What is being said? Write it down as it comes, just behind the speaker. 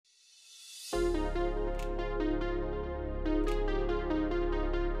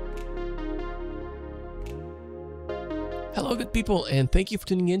Hello good people, and thank you for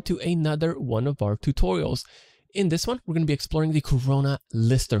tuning in to another one of our tutorials. In this one, we're going to be exploring the Corona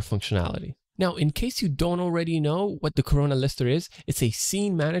Lister functionality. Now, in case you don't already know what the Corona Lister is, it's a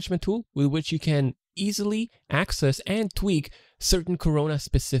scene management tool with which you can easily access and tweak certain Corona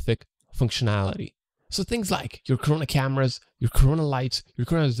specific functionality. So things like your Corona cameras, your Corona lights, your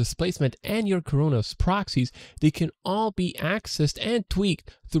Corona displacement, and your Corona proxies, they can all be accessed and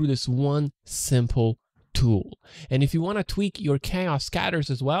tweaked through this one simple tool. And if you want to tweak your chaos scatters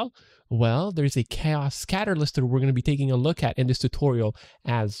as well, there's a chaos scatter lister we're going to be taking a look at in this tutorial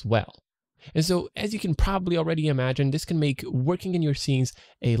as well. And so, as you can probably already imagine, this can make working in your scenes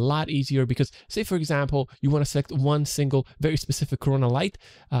a lot easier because, say for example, you want to select one single very specific Corona light.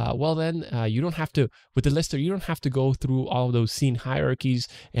 You don't have to, with the lister, you don't have to go through all of those scene hierarchies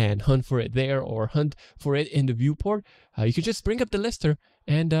and hunt for it there or hunt for it in the viewport. You can just bring up the lister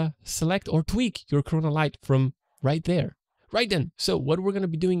and select or tweak your Corona light from right there. Right then, so what we're going to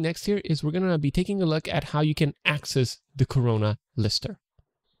be doing next here is we're going to be taking a look at how you can access the Corona Lister.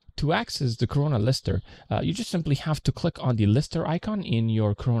 To access the Corona Lister, you just simply have to click on the Lister icon in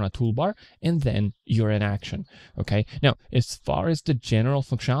your Corona toolbar, and then you're in action. Okay. Now, as far as the general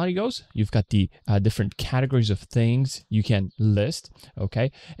functionality goes, you've got the different categories of things you can list.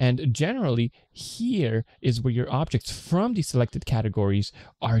 Okay. And generally, here is where your objects from the selected categories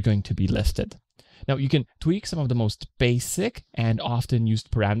are going to be listed. Now, you can tweak some of the most basic and often used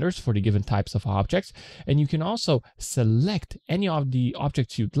parameters for the given types of objects, and you can also select any of the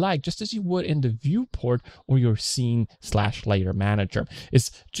objects you'd like, just as you would in the viewport or your scene/layer manager. It's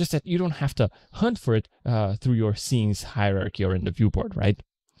just that you don't have to hunt for it through your scenes hierarchy or in the viewport, right?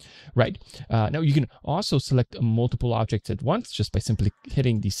 Right. Now, you can also select multiple objects at once just by simply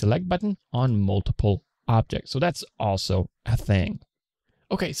hitting the select button on multiple objects. So that's also a thing.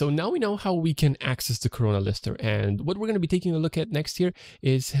 Okay, so now we know how we can access the Corona Lister, and what we're going to be taking a look at next here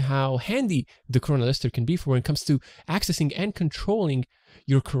is how handy the Corona Lister can be for when it comes to accessing and controlling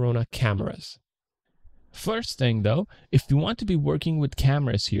your Corona cameras. First thing though, if you want to be working with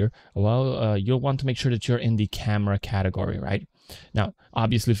cameras here, you'll want to make sure that you're in the camera category, right? Now,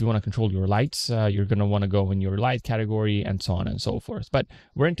 obviously, if you want to control your lights, you're going to want to go in your light category and so on and so forth. But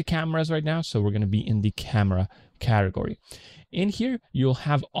we're into cameras right now, so we're going to be in the camera category. In here, you'll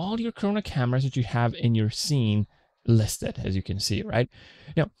have all your Corona cameras that you have in your scene listed, as you can see, right?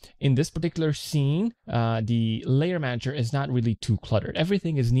 Now, in this particular scene, the layer manager is not really too cluttered.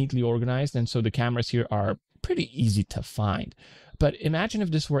 Everything is neatly organized, and so the cameras here are pretty easy to find. But imagine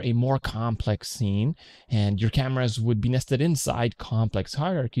if this were a more complex scene and your cameras would be nested inside complex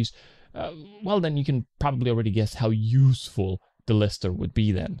hierarchies. Then you can probably already guess how useful the lister would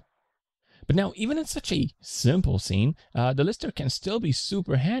be then. But now, even in such a simple scene, the lister can still be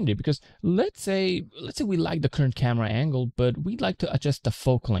super handy because let's say we like the current camera angle, but we'd like to adjust the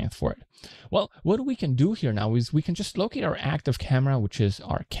focal length for it. Well, what we can do here now is we can just locate our active camera, which is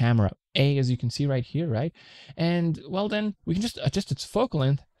our camera A, as you can see right here, right? And then we can just adjust its focal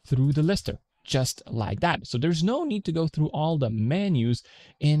length through the lister, just like that. So there's no need to go through all the menus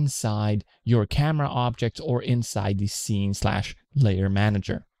inside your camera objects or inside the scene/layer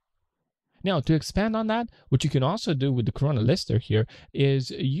manager. Now, to expand on that, what you can also do with the Corona Lister here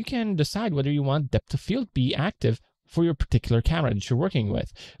is you can decide whether you want depth of field be active for your particular camera that you're working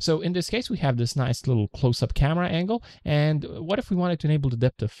with. So in this case, we have this nice little close-up camera angle. And what if we wanted to enable the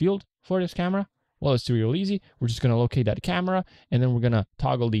depth of field for this camera? Well, it's real easy. We're just going to locate that camera, and then we're going to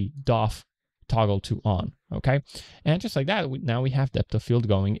toggle the DOF toggle to on. Okay, and just like that, now we have depth of field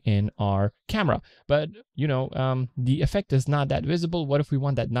going in our camera. But the effect is not that visible. What if we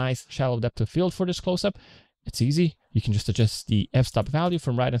want that nice shallow depth of field for this close-up? It's easy. You can just adjust the f-stop value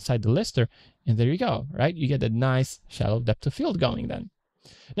from right inside the lister, and there you go, right? You get that nice shallow depth of field going then.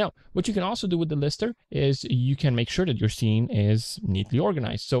 Now, what you can also do with the lister is you can make sure that your scene is neatly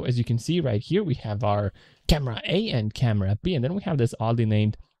organized. So as you can see right here, we have our camera A and camera B, and then we have this oddly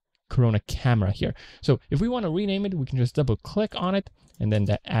named Corona camera here. So if we want to rename it, we can just double click on it and then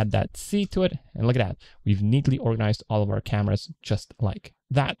add that C to it. And look at that. We've neatly organized all of our cameras just like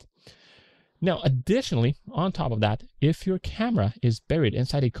that. Now, additionally, on top of that, if your camera is buried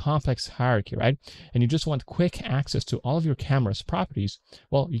inside a complex hierarchy, right, and you just want quick access to all of your camera's properties,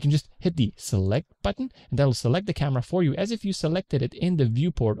 well, you can just hit the select button and that'll select the camera for you as if you selected it in the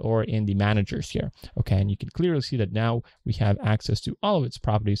viewport or in the managers here. Okay, and you can clearly see that now we have access to all of its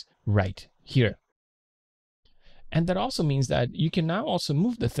properties right here. And that also means that you can now also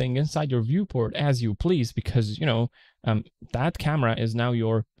move the thing inside your viewport as you please because, that camera is now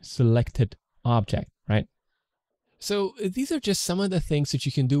your selected object, right? So these are just some of the things that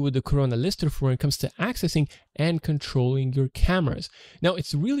you can do with the Corona Lister when it comes to accessing and controlling your cameras. Now,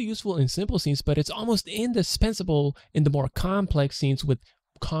 it's really useful in simple scenes, but it's almost indispensable in the more complex scenes with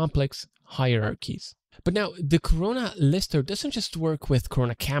complex hierarchies. But now, the Corona Lister doesn't just work with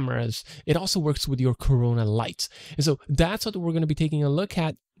Corona cameras, it also works with your Corona lights. And so that's what we're going to be taking a look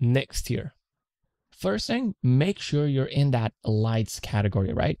at next here. First thing, make sure you're in that lights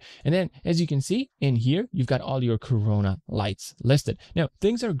category, right? And then as you can see in here, you've got all your Corona lights listed. Now,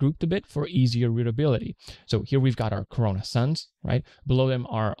 things are grouped a bit for easier readability. So here we've got our Corona suns, right? Below them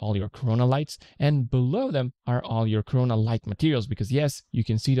are all your Corona lights, and below them are all your Corona light materials, because yes, you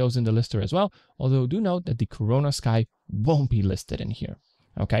can see those in the lister as well, although do note that the Corona sky won't be listed in here.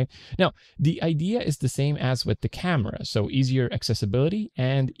 Okay, now the idea is the same as with the camera, so easier accessibility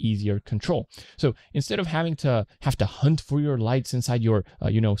and easier control. So instead of having to hunt for your lights inside your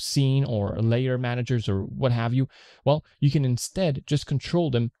scene or layer managers or what have you, well, you can instead just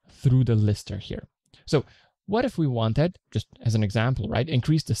control them through the lister here. So what if we wanted, just as an example, right,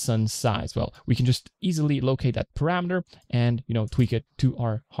 increase the sun size? Well, we can just easily locate that parameter and tweak it to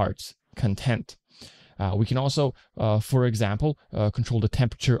our heart's content. We can also, for example, control the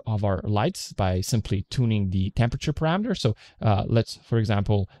temperature of our lights by simply tuning the temperature parameter. So let's, for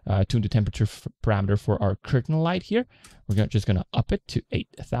example, tune the temperature parameter for our curtain light here. We're just going to up it to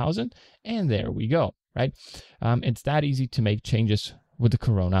 8,000, and there we go, right? It's that easy to make changes with the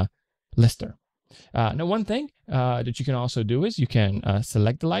Corona Lister. Now, one thing that you can also do is you can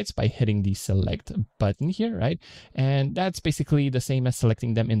select the lights by hitting the select button here, right? And that's basically the same as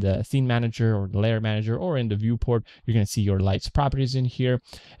selecting them in the scene manager or the layer manager or in the viewport. You're going to see your lights properties in here.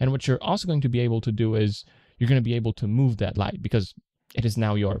 And what you're also going to be able to do is you're going to be able to move that light because it is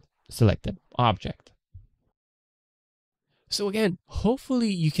now your selected object. So again, hopefully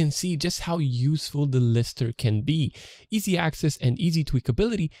you can see just how useful the lister can be. Easy access and easy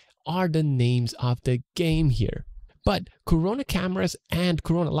tweakability are the names of the game here. But Corona cameras and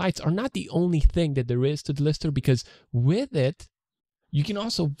Corona lights are not the only thing that there is to the lister, because with it, you can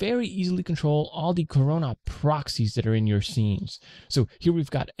also very easily control all the Corona proxies that are in your scenes. So here we've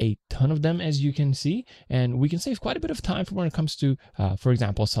got a ton of them, as you can see, and we can save quite a bit of time when it comes to, for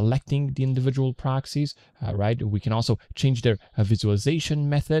example, selecting the individual proxies, right? We can also change their visualization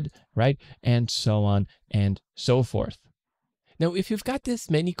method, right? And so on and so forth. Now, if you've got this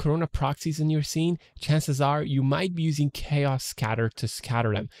many Corona proxies in your scene, chances are you might be using Chaos Scatter to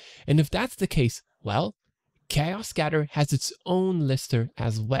scatter them. And if that's the case, well, Chaos Scatter has its own lister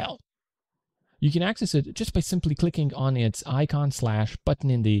as well. You can access it just by simply clicking on its icon /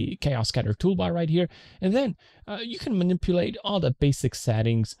 button in the Chaos Scatter toolbar right here, and then you can manipulate all the basic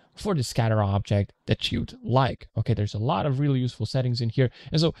settings for the scatter object that you'd like. Okay, there's a lot of really useful settings in here,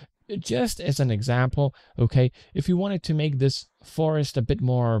 and so just as an example, okay, if you wanted to make this forest a bit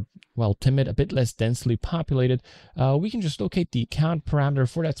more, well, timid, a bit less densely populated, we can just locate the count parameter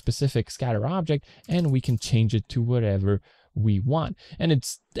for that specific scatter object, and we can change it to whatever we want. And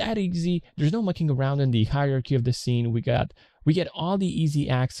it's that easy. There's no mucking around in the hierarchy of the scene. We get all the easy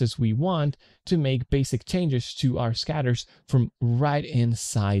access we want to make basic changes to our scatters from right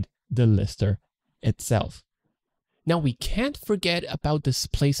inside the lister itself. Now, we can't forget about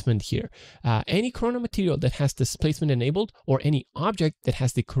displacement here. Any Corona material that has displacement enabled, or any object that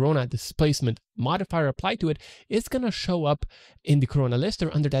has the Corona displacement modifier applied to it, is going to show up in the Corona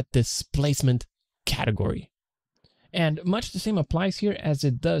lister under that displacement category. And much the same applies here as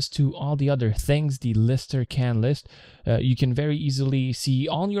it does to all the other things the lister can list. You can very easily see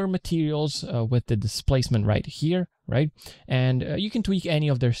all your materials with the displacement right here, right? And you can tweak any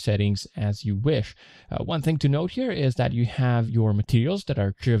of their settings as you wish. One thing to note here is that you have your materials that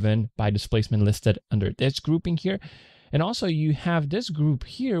are driven by displacement listed under this grouping here. And also you have this group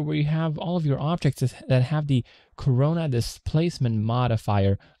here where you have all of your objects that have the Corona displacement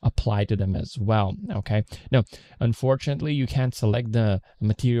modifier applied to them as well, okay? Now, unfortunately, you can't select the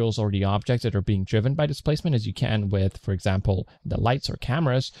materials or the objects that are being driven by displacement as you can with, for example, the lights or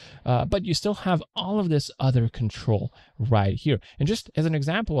cameras, but you still have all of this other control right here. And just as an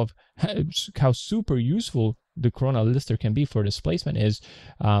example of how super useful the Corona lister can be for displacement is,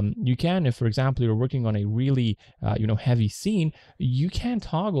 you can, if for example you're working on a really heavy scene, you can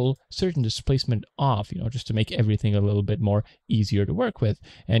toggle certain displacement off, just to make everything a little bit more easier to work with.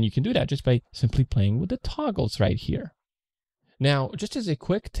 And you can do that just by simply playing with the toggles right here. Now, just as a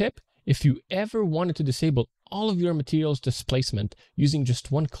quick tip, if you ever wanted to disable all of your materials displacement using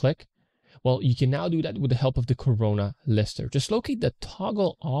just one click, Well, you can now do that with the help of the Corona lister. Just locate the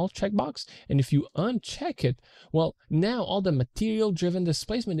toggle all checkbox, and if you uncheck it, well, now all the material-driven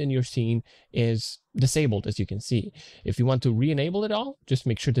displacement in your scene is disabled, as you can see. If you want to re-enable it all, just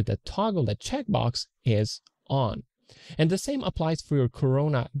make sure that the toggle, that checkbox, is on. And the same applies for your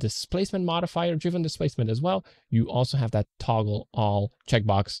Corona displacement modifier driven displacement as well. You also have that toggle all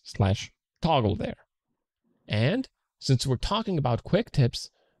checkbox / toggle there. And since we're talking about quick tips,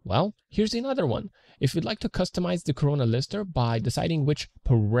 well, here's another one. If you'd like to customize the Corona lister by deciding which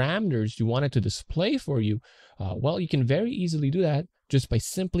parameters you want it to display for you, well, you can very easily do that just by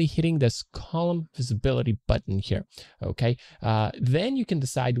simply hitting this column visibility button here, okay? Then you can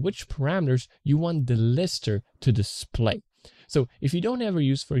decide which parameters you want the lister to display. So if you don't ever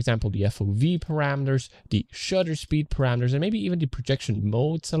use, for example, the FOV parameters, the shutter speed parameters, and maybe even the projection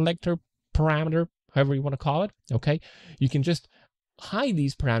mode selector parameter, however you want to call it, okay? You can just hide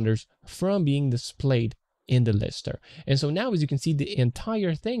these parameters from being displayed in the lister. And so now, as you can see, the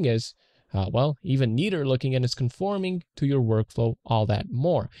entire thing is well, even neater looking, and it's conforming to your workflow all that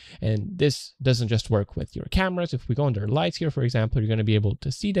more. And this doesn't just work with your cameras. If we go under lights here, for example, you're going to be able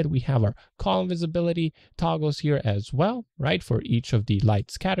to see that we have our column visibility toggles here as well, right, for each of the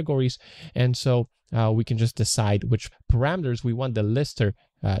lights categories. And so we can just decide which parameters we want the lister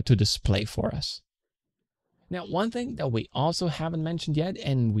to display for us. Now, one thing that we also haven't mentioned yet,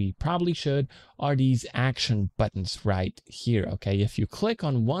 and we probably should, are these action buttons right here, okay? If you click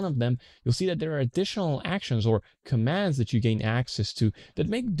on one of them, you'll see that there are additional actions or commands that you gain access to that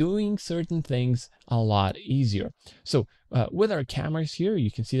make doing certain things a lot easier. So with our cameras here, you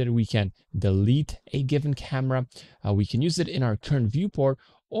can see that we can delete a given camera. We can use it in our current viewport,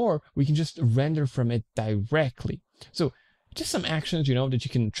 or we can just render from it directly. So just some actions, you know, that you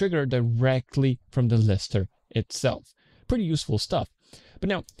can trigger directly from the lister itself. Pretty useful stuff. But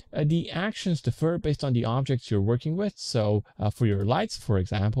now, the actions differ based on the objects you're working with. So for your lights, for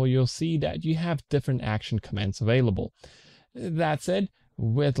example, you'll see that you have different action commands available. That said,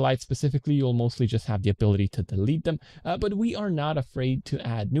 with lights specifically, you'll mostly just have the ability to delete them. But we are not afraid to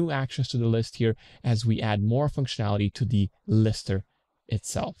add new actions to the list here as we add more functionality to the lister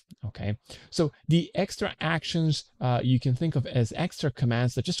itself, okay? So the extra actions you can think of as extra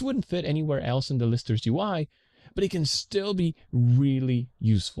commands that just wouldn't fit anywhere else in the lister's UI, but it can still be really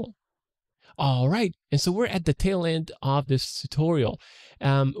useful. All right, and so we're at the tail end of this tutorial.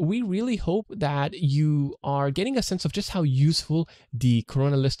 We really hope that you are getting a sense of just how useful the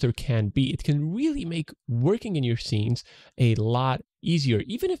Corona lister can be. It can really make working in your scenes a lot easier,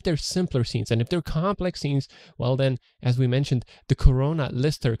 even if they're simpler scenes. And if they're complex scenes, well then, as we mentioned, the Corona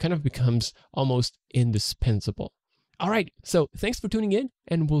lister kind of becomes almost indispensable. All right, so thanks for tuning in,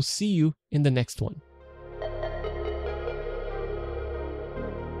 and we'll see you in the next one.